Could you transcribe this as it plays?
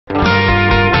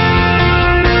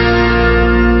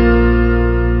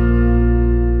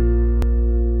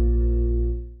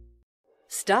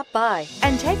Stop by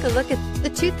and take a look at the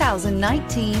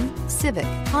 2019 Civic,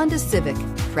 Honda Civic.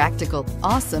 Practical,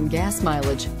 awesome gas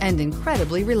mileage, and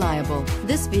incredibly reliable.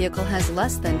 This vehicle has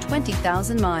less than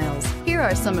 20,000 miles. Here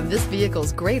are some of this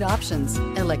vehicle's great options: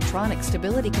 electronic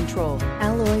stability control,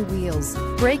 alloy wheels,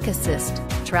 brake assist,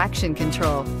 traction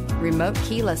control, remote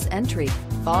keyless entry,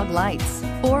 fog lights,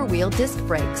 four-wheel disc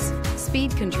brakes,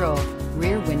 speed control,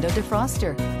 rear window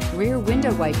defroster, rear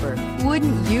window wiper.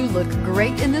 Wouldn't you look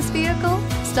great in this vehicle?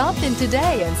 Stop in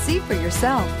today and see for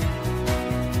yourself.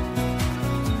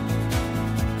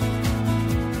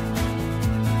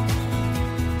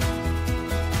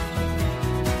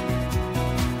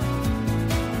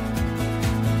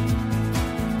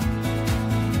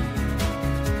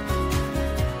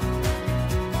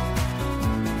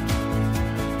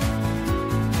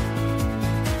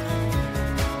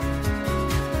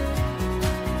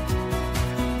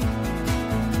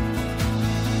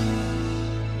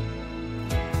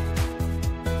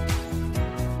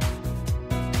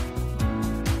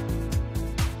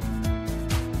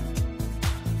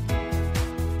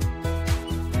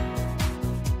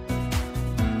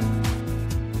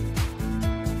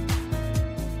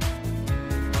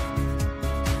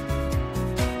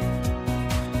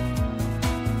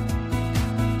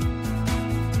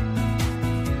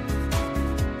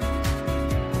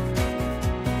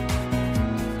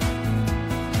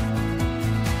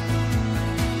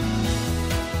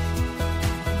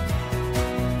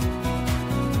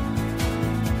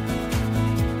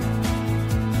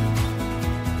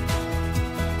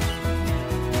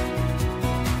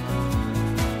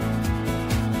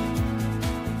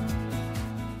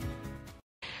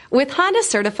 With Honda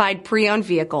certified pre-owned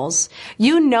vehicles,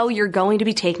 you know you're going to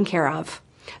be taken care of.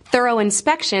 Thorough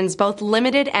inspections, both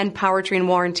limited and powertrain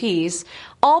warranties,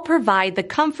 all provide the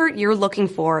comfort you're looking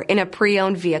for in a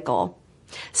pre-owned vehicle.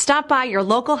 Stop by your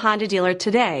local Honda dealer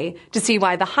today to see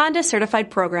why the Honda certified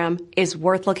program is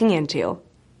worth looking into.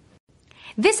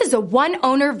 This is a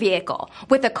one-owner vehicle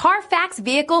with a Carfax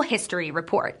Vehicle History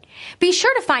Report. Be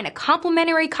sure to find a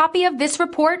complimentary copy of this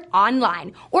report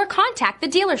online or contact the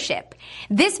dealership.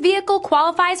 This vehicle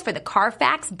qualifies for the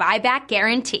Carfax Buyback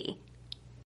Guarantee.